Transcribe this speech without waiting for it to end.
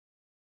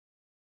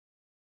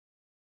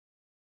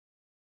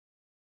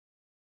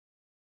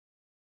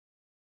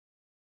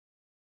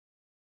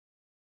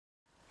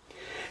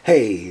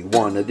Hey,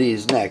 one of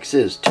these necks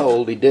is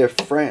totally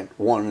different.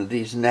 One of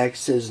these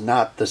necks is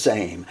not the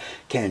same.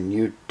 Can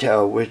you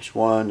tell which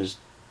one is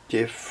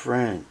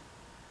different?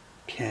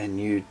 Can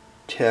you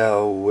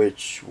tell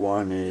which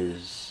one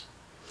is...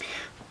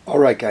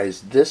 Alright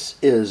guys, this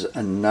is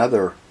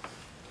another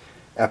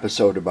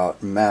episode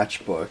about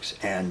matchbooks,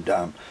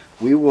 and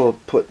we will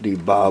put the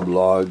Bob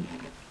Log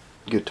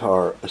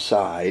guitar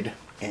aside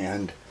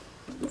and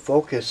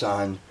focus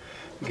on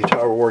the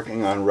guitar we're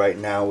working on right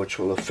now, which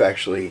will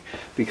effectually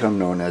become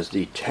known as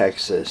the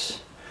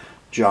Texas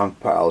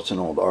Junkpile. It's an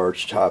old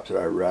arch top that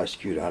I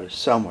rescued out of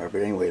somewhere.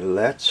 But anyway,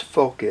 let's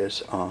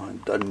focus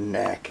on the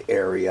neck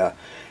area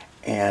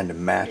and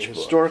matchbooks.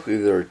 Historically,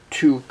 there are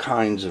two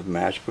kinds of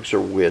matchbooks,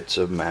 or widths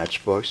of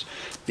matchbooks: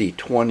 the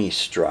 20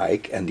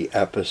 strike and the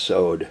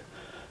episode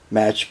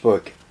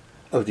matchbook.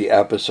 Of the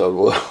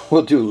episode,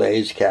 we'll do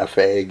Lay's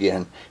Cafe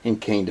again in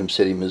Kingdom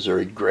City,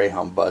 Missouri,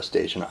 Greyhound bus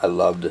station. I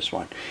love this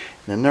one.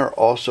 And then there are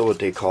also what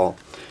they call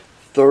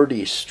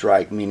 30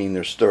 strike, meaning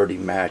there's 30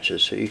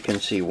 matches. So you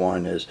can see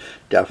one is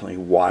definitely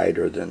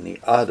wider than the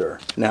other.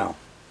 Now,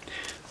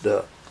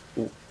 the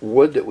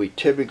wood that we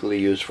typically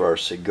use for our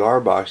cigar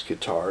box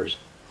guitars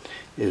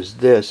is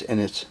this,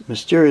 and it's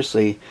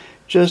mysteriously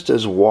just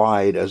as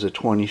wide as a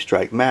 20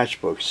 strike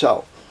matchbook.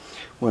 So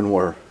when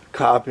we're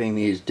copying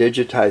these,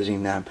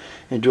 digitizing them,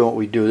 and doing what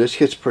we do, this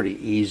gets pretty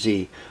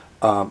easy.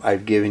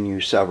 I've given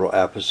you several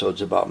episodes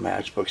about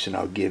matchbooks, and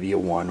I'll give you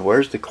one.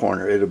 Where's the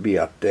corner? It'll be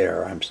up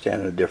there. I'm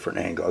standing at a different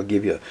angle. I'll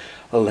give you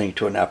a link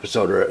to an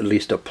episode, or at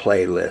least a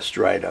playlist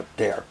right up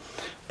there.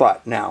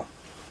 But now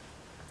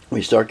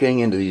we start getting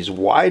into these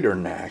wider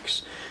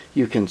necks.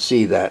 You can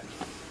see that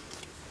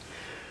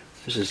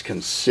this is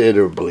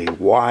considerably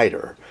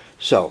wider.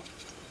 So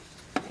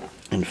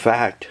in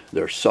fact,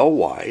 they're so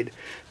wide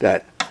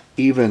that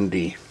even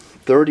the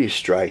 30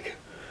 strike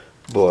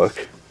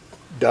book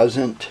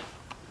doesn't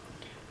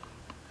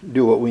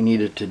do what we need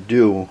it to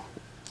do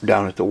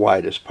down at the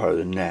widest part of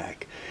the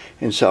neck.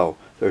 And so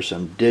there's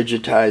some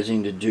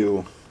digitizing to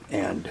do,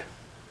 and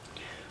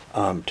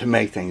to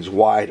make things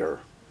wider.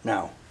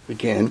 Now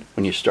again,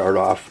 when you start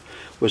off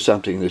with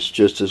something that's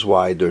just as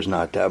wide, there's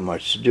not that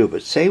much to do.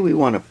 But say we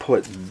want to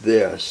put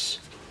this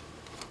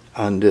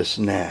on this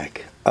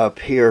neck up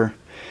here,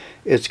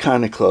 it's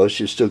kind of close.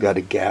 You still got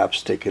a gap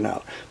sticking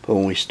out. But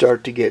when we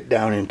start to get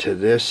down into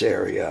this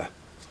area,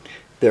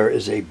 there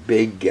is a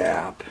big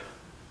gap.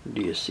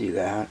 Do you see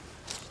that?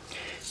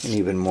 And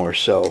even more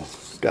so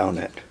down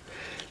at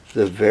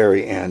the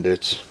very end,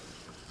 it's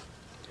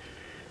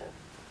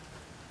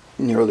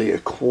nearly a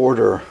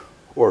quarter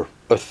or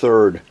a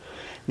third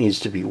needs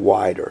to be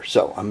wider.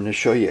 So I'm going to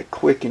show you a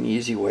quick and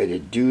easy way to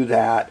do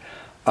that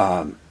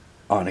on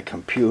a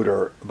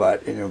computer,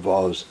 but it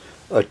involves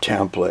a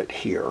template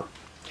here.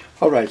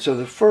 Alright, so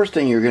the first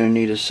thing you're going to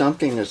need is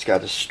something that's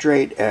got a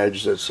straight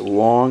edge that's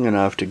long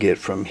enough to get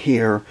from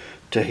here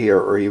to here,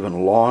 or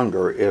even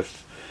longer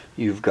if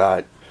you've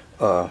got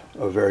a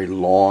very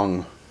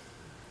long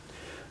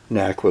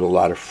neck with a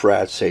lot of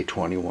frets, say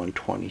 21,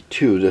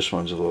 22. This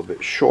one's a little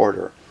bit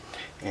shorter.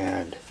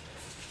 And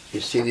you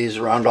see these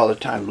around all the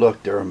time.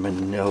 Look, they're a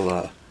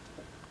manila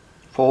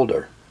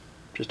folder,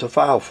 just a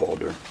file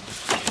folder.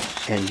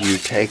 And you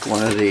take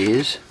one of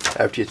these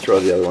after you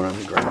throw the other one on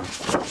the ground,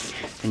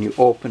 and you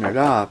open it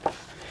up,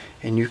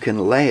 and you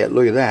can lay it.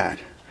 Look at that.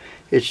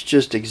 It's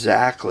just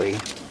exactly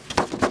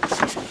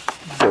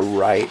the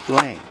right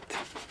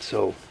length.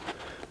 So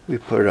we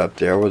put it up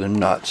there where the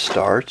nut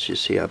starts. You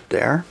see up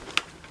there.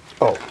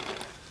 Oh,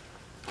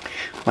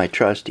 my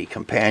trusty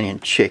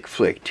companion chick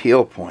flick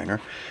teal pointer.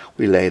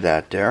 We lay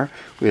that there.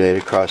 We lay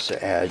it across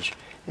the edge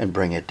and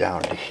bring it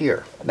down to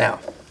here. Now,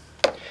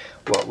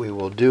 what we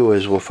will do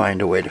is we'll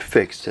find a way to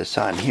fix this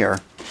on here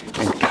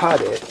and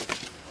cut it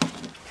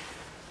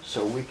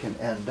so we can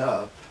end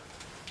up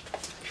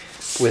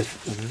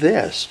with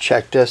this.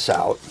 Check this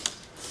out.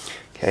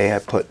 Okay, I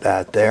put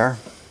that there,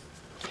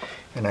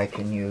 and I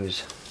can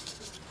use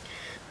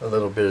a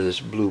little bit of this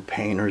blue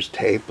painter's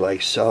tape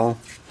like so.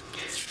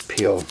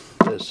 Peel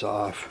this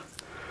off,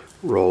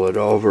 roll it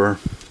over,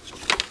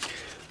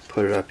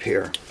 put it up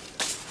here,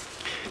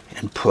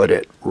 and put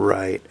it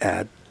right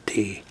at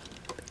the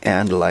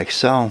end like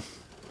so,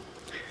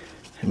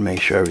 and make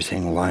sure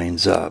everything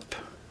lines up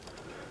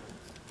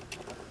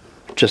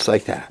just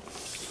like that.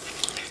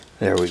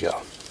 There we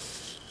go.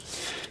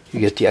 You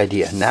get the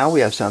idea. Now we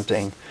have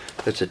something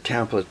that's a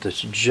template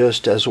that's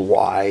just as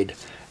wide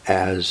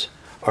as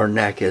our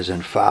neck is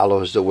and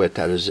follows the width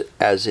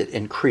as it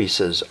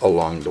increases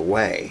along the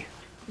way.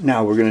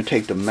 Now we're going to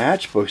take the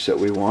matchbooks that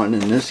we want.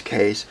 In this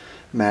case,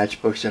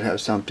 matchbooks that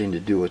have something to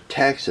do with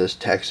Texas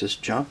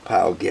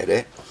Junkpile, get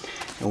it?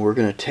 And we're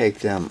going to take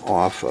them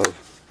off of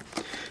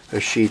a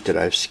sheet that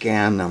I've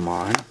scanned them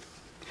on.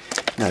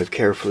 And I've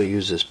carefully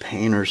used this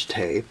painter's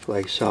tape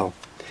like so.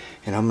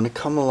 And I'm going to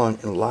come along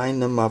and line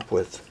them up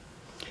with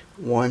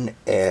one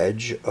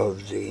edge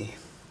of the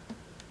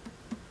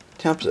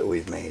template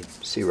we've made.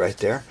 See right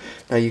there?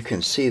 Now you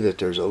can see that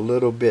there's a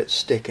little bit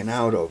sticking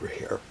out over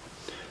here.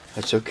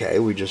 That's okay.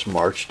 We just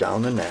march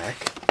down the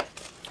neck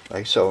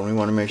like so. And we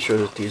want to make sure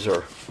that these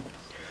are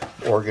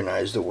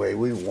organized the way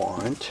we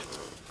want.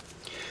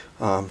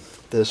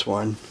 This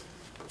one,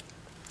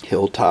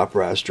 Hilltop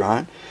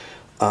Restaurant,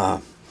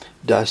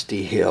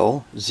 Dusty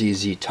Hill,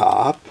 ZZ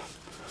Top.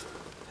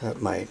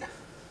 That might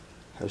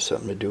have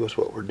something to do with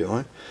what we're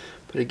doing.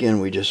 But again,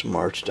 we just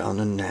march down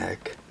the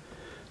neck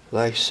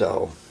like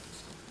so.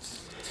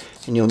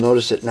 And you'll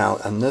notice that now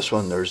on this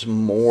one there's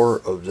more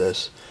of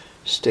this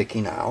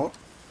sticking out.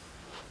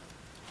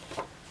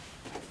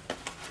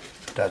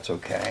 That's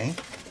okay.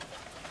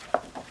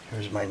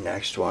 Here's my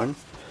next one.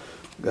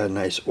 Got a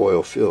nice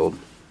oil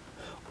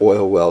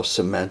well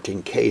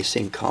cementing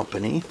casing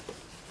company.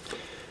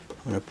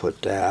 I'm going to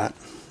put that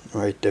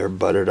right there,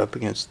 butted up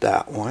against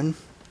that one.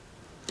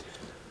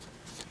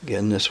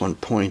 Again, this one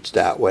points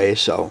that way,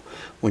 so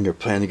when you're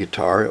playing the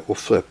guitar, it will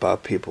flip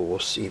up. People will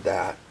see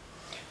that.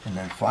 And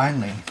then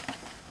finally,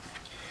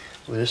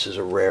 well, this is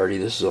a rarity.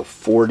 This is a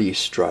 40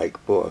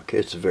 strike book.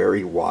 It's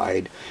very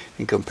wide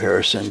in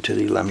comparison to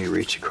the, let me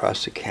reach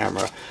across the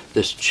camera,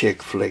 this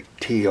Chick Flick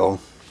Teal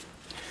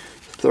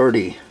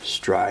 30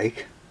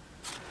 strike.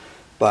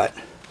 But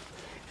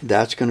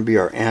that's going to be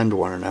our end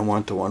one, and I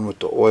want the one with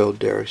the oil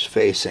derricks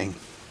facing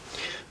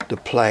the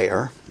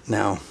player.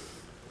 Now,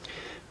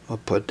 I'll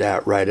put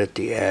that right at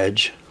the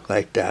edge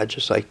like that,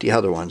 just like the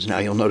other ones. Now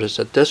you'll notice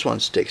that this one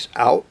sticks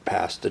out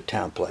past the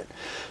template.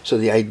 So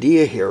the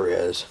idea here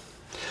is,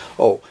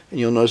 oh, and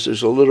you'll notice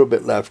there's a little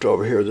bit left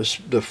over here.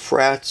 The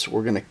frets,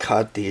 we're going to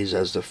cut these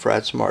as the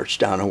frets march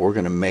down, and we're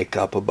going to make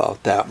up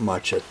about that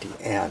much at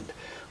the end.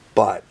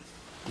 But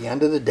at the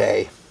end of the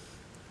day,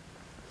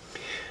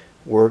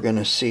 we're going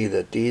to see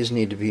that these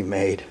need to be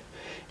made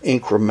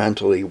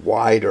incrementally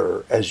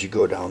wider as you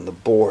go down the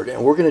board,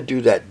 and we're going to do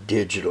that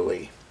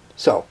digitally.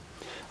 So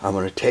I'm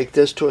going to take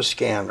this to a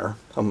scanner.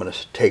 I'm going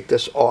to take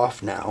this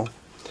off now.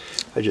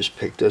 I just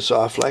pick this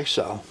off like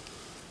so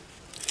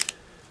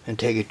and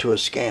take it to a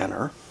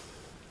scanner,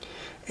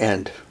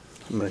 and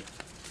I'm going to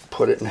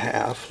put it in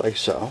half like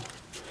so,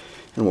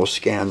 and we'll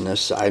scan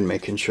this side,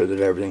 making sure that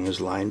everything is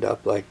lined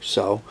up like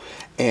so,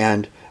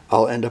 and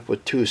I'll end up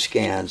with 2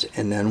 scans,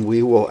 and then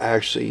we will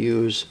actually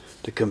use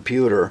the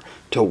computer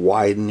to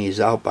widen these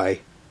out by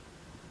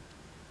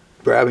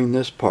grabbing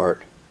this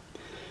part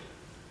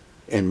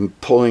and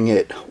pulling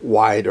it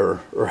wider,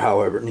 or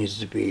however it needs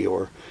to be,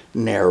 or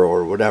narrow,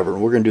 or whatever.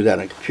 And we're going to do that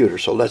on a computer.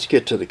 So let's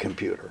get to the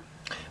computer.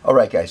 All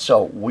right, guys.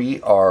 So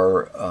we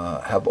are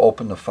have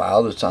opened the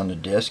file that's on the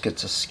disk.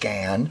 It's a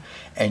scan,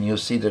 and you'll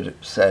see that it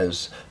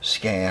says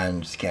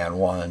scan, scan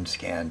 1,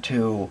 scan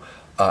 2.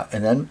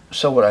 And then,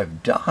 so what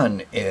I've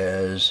done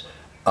is,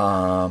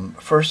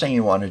 first thing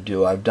you want to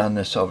do, I've done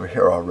this over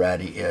here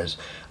already, is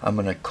I'm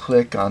going to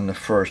click on the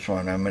first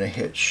one. I'm going to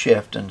hit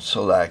shift and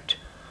select,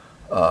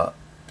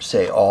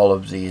 say, all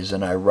of these,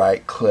 and I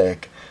right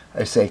click.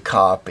 I say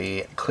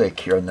copy,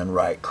 click here, and then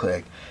right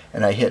click,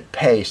 and I hit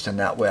paste, and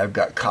that way I've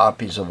got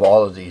copies of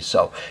all of these.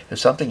 So if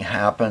something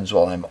happens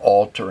while I'm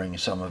altering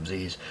some of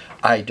these,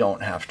 I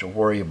don't have to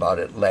worry about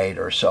it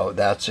later. So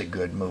that's a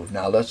good move.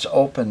 Now let's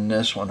open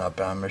this one up,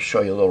 and I'm going to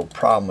show you a little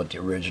problem with the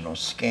original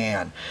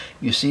scan.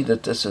 You see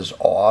that this is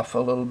off a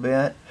little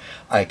bit.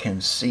 I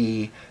can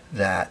see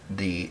that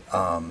the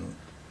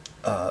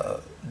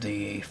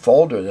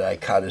folder that I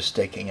cut is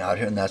sticking out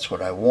here, and that's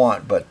what I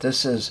want. But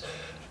this is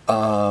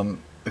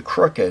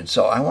crooked,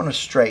 so I want to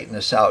straighten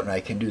this out, and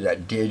I can do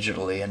that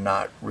digitally and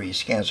not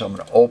rescan. So I'm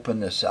going to open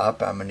this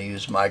up. I'm going to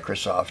use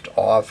Microsoft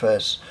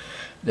Office.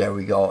 There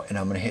we go, and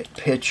I'm going to hit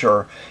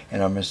picture,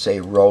 and I'm going to say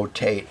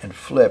rotate and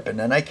flip, and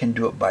then I can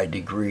do it by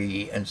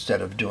degree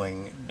instead of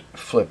doing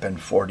flipping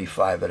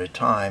 45 at a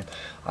time.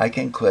 I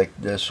can click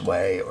this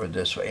way or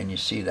this way, and you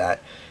see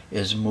that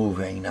is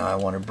moving. Now I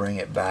want to bring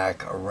it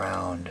back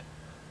around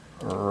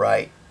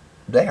right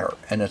there,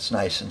 and it's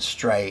nice and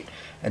straight.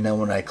 And then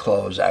when I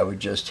close, I would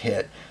just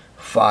hit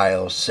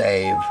file,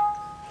 save.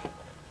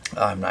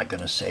 I'm not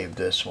going to save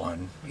this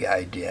one. Yeah,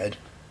 I did,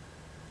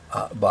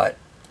 but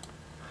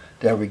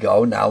there we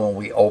go. Now when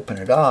we open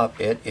it up,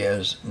 it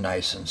is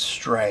nice and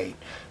straight.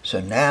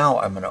 So now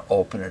I'm going to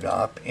open it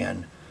up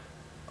in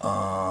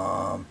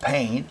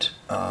Paint,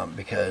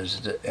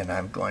 and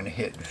I'm going to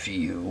hit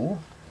View,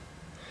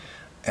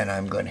 and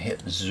I'm going to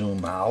hit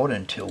Zoom out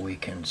until we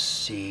can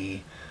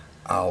see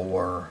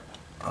our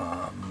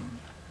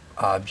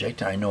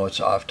object. I know it's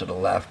off to the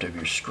left of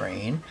your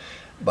screen,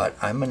 but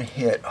I'm going to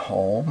hit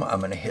Home, I'm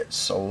going to hit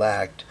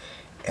Select,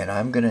 and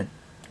I'm going to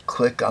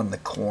click on the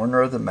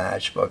corner of the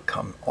matchbook,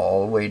 come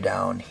all the way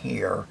down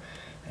here,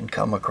 and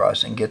come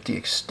across and get the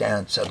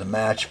extents of the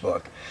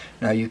matchbook.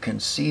 Now you can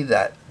see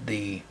that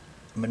the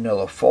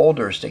manila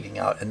folder is sticking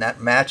out, and that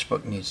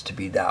matchbook needs to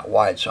be that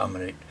wide. So I'm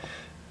going to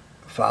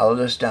follow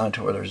this down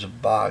to where there's a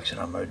box, and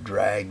I'm going to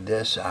drag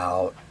this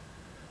out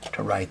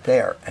to right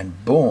there,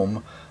 and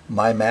boom,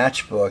 my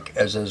matchbook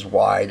is as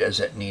wide as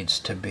it needs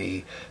to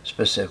be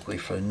specifically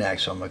for the neck.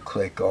 So I'm going to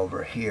click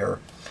over here,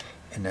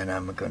 And then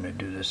I'm going to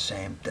do the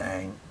same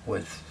thing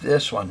with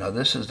this one. Now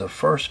this is the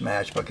first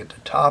matchbook at the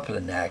top of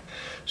the neck,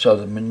 so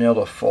the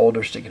manila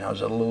folder sticking out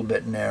is a little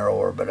bit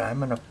narrower, but I'm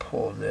going to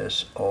pull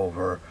this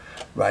over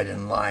right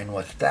in line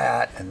with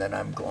that, and then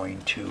I'm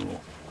going to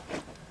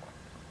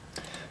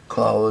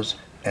close,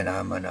 and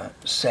I'm going to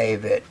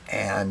save it,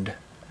 and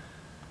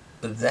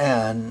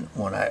then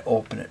when I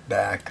open it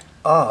back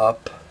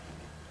up,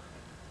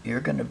 you're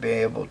going to be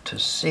able to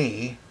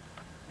see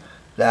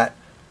that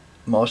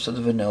most of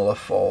the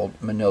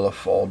manila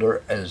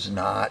folder is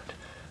not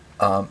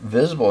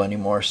visible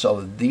anymore,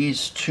 so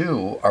these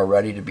two are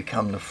ready to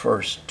become the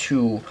first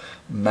two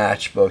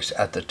matchbooks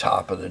at the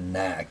top of the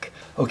neck.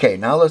 Okay,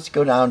 now let's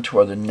go down to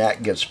where the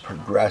neck gets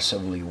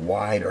progressively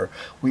wider.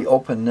 We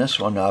open this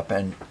one up,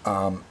 and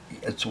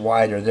it's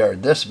wider there.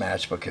 This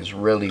matchbook is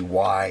really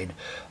wide.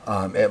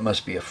 It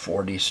must be a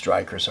 40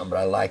 strike or something, but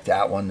I like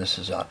that one. This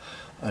is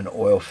an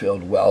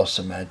oil-filled well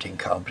cementing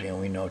company,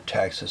 and we know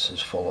Texas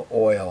is full of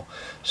oil.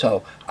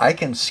 So I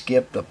can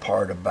skip the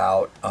part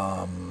about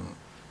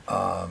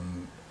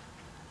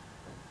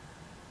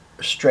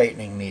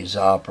straightening these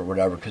up or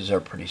whatever, because they're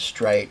pretty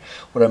straight.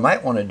 What I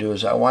might want to do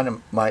is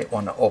might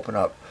want to open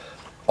up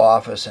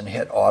Office and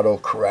hit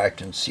autocorrect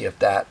and see if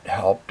that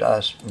helped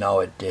us. No,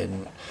 it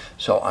didn't.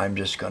 So I'm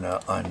just going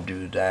to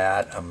undo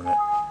that.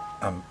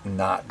 I'm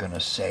not going to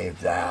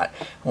save that.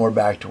 And we're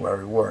back to where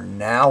we were.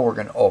 Now we're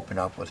going to open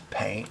up with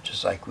Paint,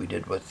 just like we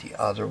did with the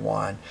other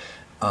one.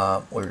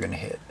 We're going to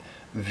hit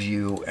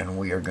View, and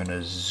we are going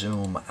to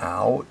zoom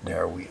out.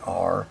 There we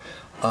are.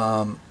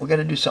 We're going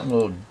to do something a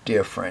little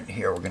different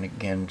here. We're going to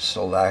again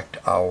select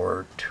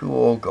our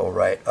tool, go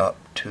right up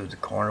to the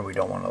corner. We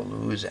don't want to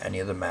lose any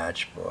of the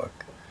matchbook.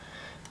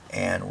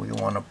 And we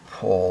want to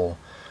pull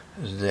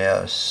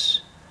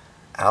this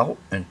out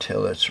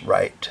until it's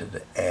right to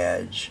the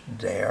edge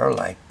there,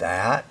 like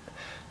that.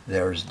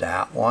 There's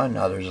that one.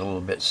 Now there's a little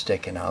bit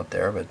sticking out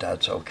there, but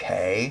that's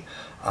okay.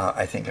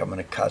 I think I'm going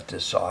to cut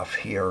this off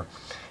here.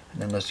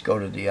 And then let's go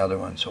to the other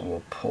one. So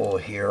we'll pull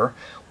here.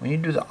 When you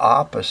do the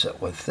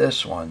opposite with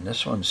this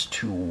one's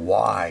too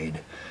wide.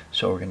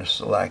 So we're going to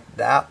select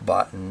that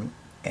button,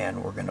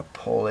 and we're going to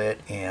pull it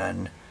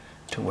in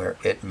to where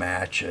it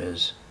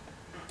matches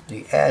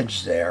the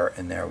edge there,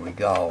 and there we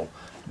go.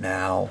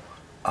 Now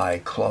I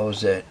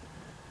close it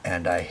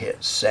and I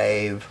hit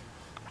save,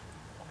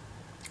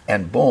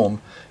 and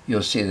boom,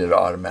 you'll see that it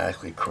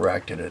automatically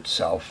corrected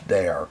itself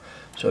there.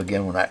 So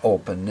again, when I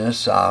open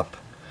this up,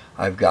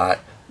 I've got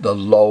the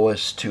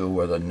lowest two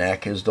where the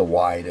neck is the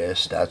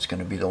widest. That's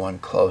going to be the one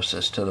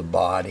closest to the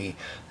body.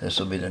 This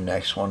will be the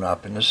next one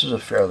up, and this is a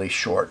fairly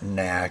short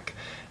neck,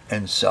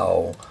 and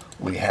so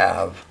we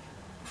have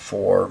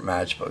 4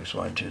 matchbooks,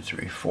 1, 2,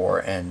 3, 4,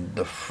 and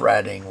the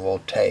fretting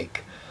will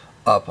take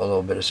up a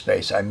little bit of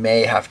space. I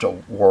may have to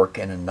work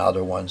in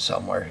another one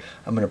somewhere.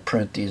 I'm going to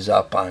print these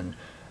up on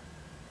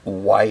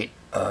white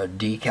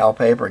decal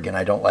paper. Again,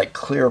 I don't like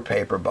clear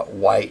paper, but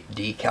white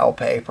decal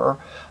paper.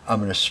 I'm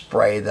going to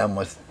spray them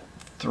with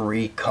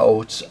 3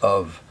 coats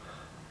of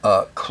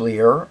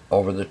clear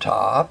over the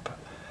top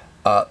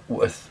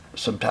with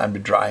some time to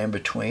dry in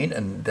between,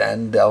 and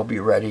then they'll be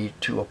ready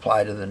to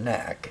apply to the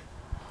neck.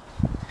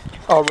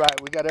 All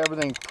right, we got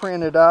everything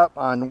printed up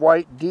on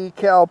white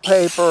decal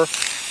paper,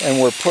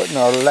 and we're putting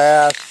our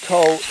last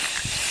coat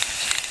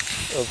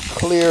of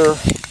clear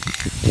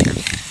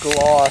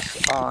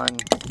gloss on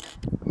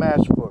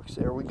matchbooks.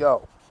 There we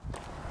go.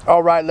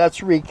 All right, let's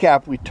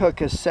recap. We took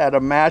a set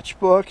of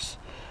matchbooks,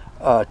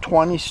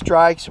 20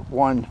 strikes,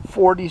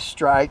 140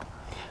 strike,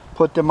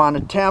 put them on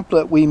a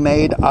template we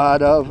made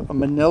out of a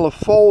manila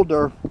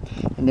folder,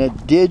 and then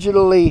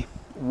digitally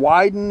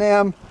widen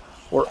them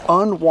or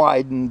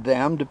unwiden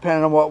them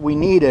depending on what we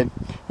needed,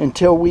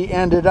 until we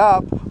ended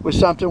up with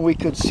something we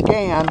could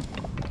scan,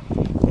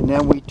 and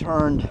then we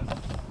turned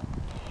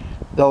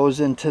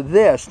those into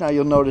this. Now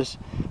you'll notice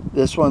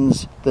this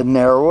one's the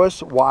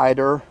narrowest,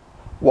 wider,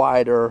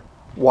 wider,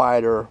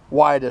 wider,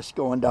 widest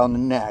going down the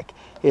neck.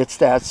 It's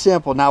that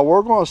simple. Now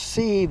we're going to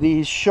see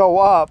these show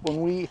up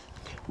when we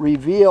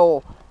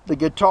reveal the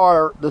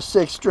guitar, the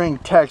 6-string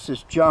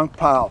Texas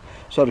Junkpile.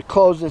 So to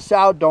close this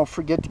out, don't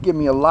forget to give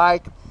me a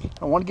like.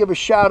 I want to give a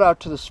shout out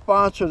to the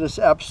sponsor of this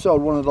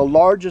episode, one of the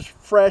largest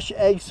fresh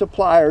egg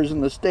suppliers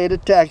in the state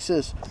of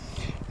Texas.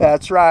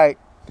 That's right,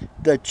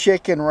 the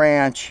Chicken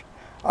Ranch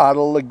out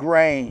of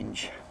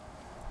Grange.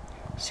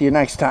 See you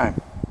next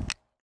time.